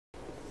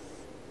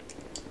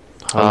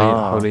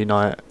Holy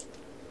Knight,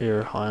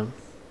 Aurheim.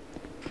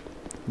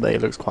 But he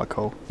looks quite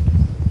cool.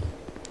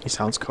 He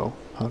sounds cool.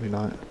 Holy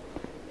Knight.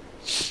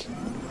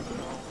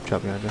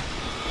 Jump behind you.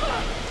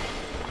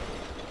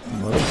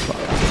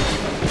 Motherfucker.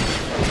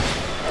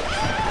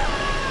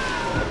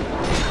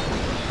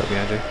 Jump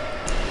behind you.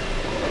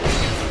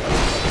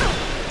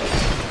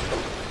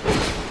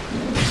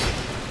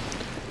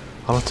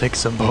 I'll take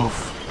some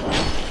both.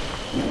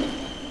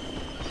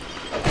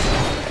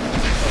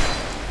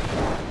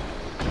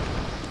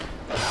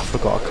 I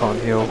forgot I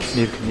can't heal.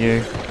 Neither can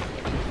you.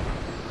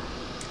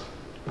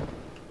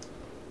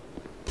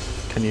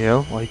 Can you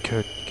heal? Oh, you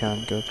could. You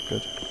can. Good.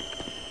 Good.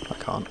 I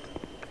can't.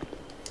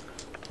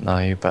 No,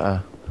 you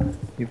better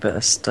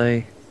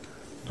stay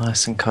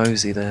nice and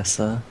cozy there,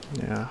 sir.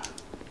 Yeah.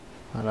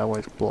 And that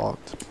way's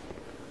blocked.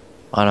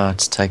 I know how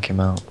to take him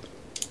out. What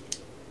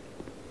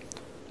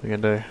are you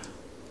gonna do?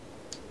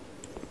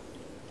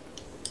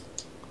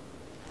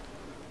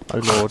 Oh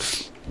lord.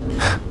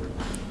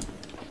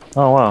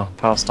 Oh wow,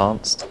 power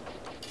stanced.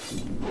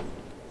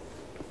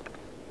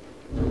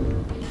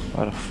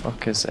 Where the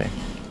fuck is he?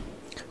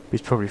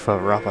 He's probably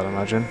further up, I'd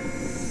imagine.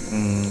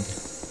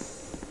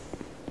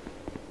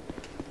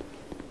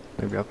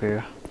 Maybe up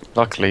here.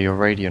 Luckily your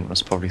radiant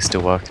was probably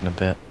still working a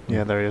bit.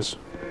 Yeah, there he is.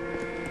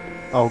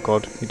 Oh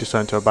god, he just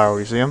turned into a barrel,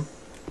 you see him?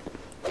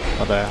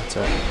 Oh there, that's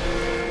it.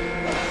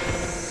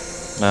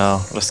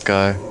 Now, let's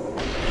go.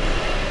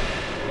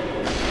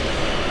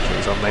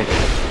 He's on me.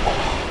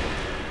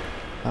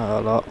 Oh,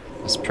 a lot.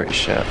 That's pretty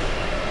shit.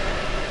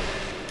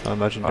 I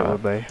imagined it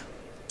would be.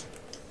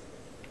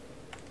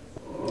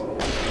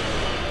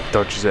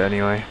 Dodges it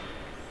anyway.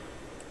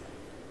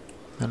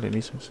 I'll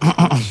need some.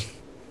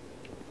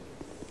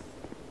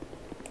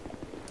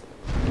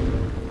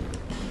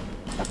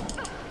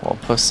 What a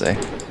pussy.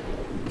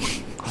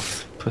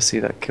 Pussy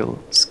that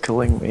is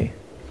killing me.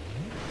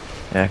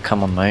 Yeah,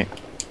 come on, mate.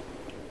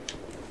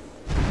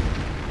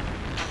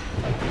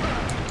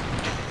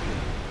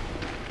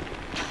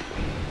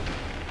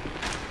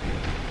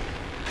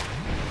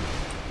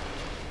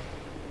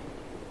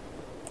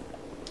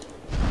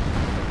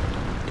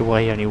 The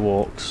way he only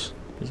walks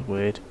is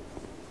weird.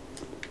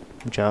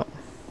 Watch out.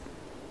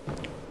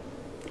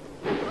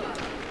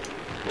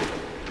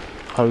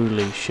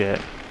 Holy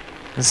shit.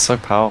 This is so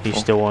powerful. He's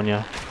still on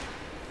you.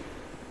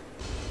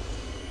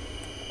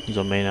 He's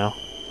on me now.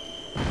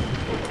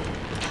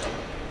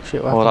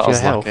 Shit, what happened to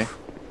your health? Lucky.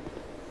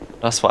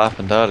 That's what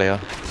happened earlier.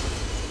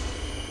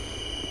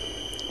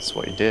 That's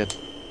what you did.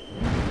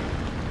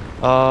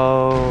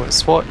 Oh,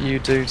 it's what you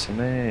do to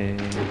me.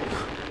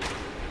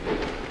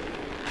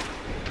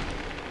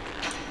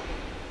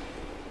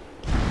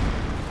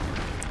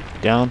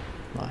 Down.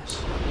 Nice.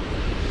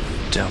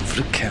 Down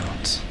for the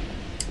count.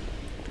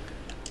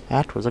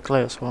 That was a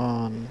close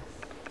one.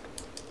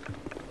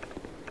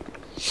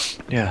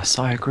 Yes,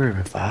 I agree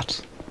with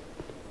that.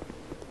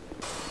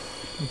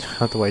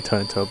 Had the way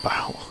turned into a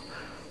barrel.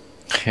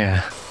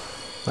 Yeah.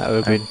 That would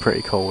have been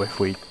pretty cool if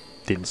we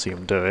didn't see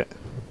him do it.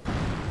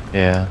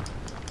 Yeah.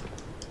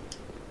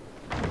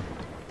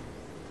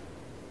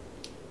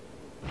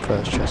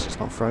 First chest is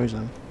not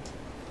frozen.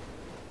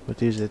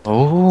 What is it?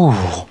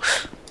 Oh,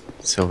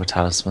 silver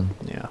talisman.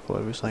 Yeah, I thought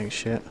we were saying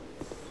shit.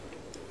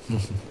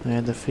 I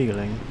had the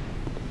feeling.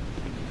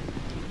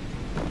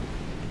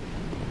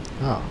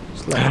 Oh,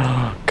 it's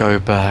left. Go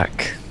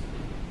back.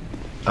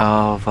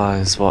 Alva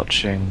is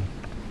watching.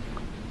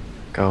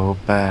 Go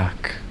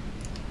back.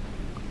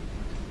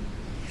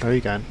 Where are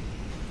you going?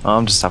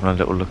 I'm just having a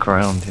little look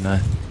around, you know.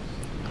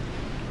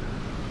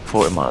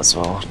 Thought it might as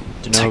well.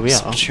 Do you know where we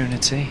this are?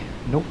 Opportunity.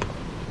 Nope.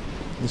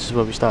 This is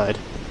where we started.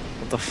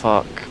 What the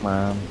fuck,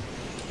 man?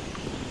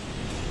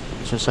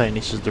 So I'm saying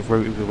this is the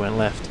route we went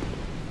left.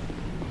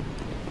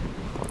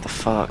 What the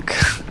fuck?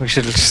 We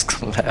should have just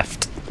gone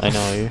left. I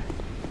know.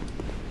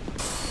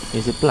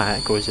 Is it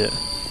black or is it?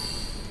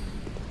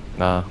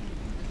 Nah.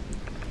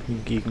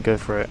 You can go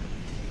for it.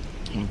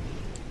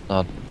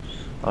 I'll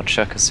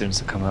check as soon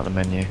as I come out the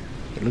menu.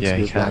 It looks Yeah, a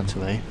you bit black can. to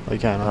me. Oh, you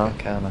can.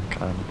 Okay. I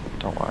can.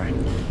 Don't worry.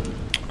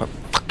 Don't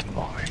fucking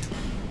worry.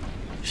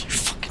 If you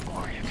fucking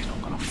worry, if you're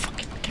not gonna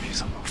fucking give you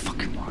something to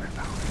fucking worry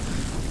about.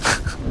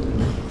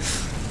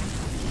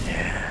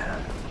 Yeah.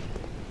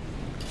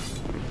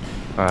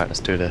 Alright, let's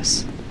do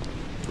this.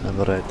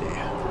 I'm ready.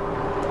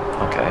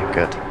 Okay,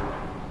 good.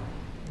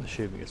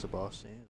 Assuming it's a boss. Yeah.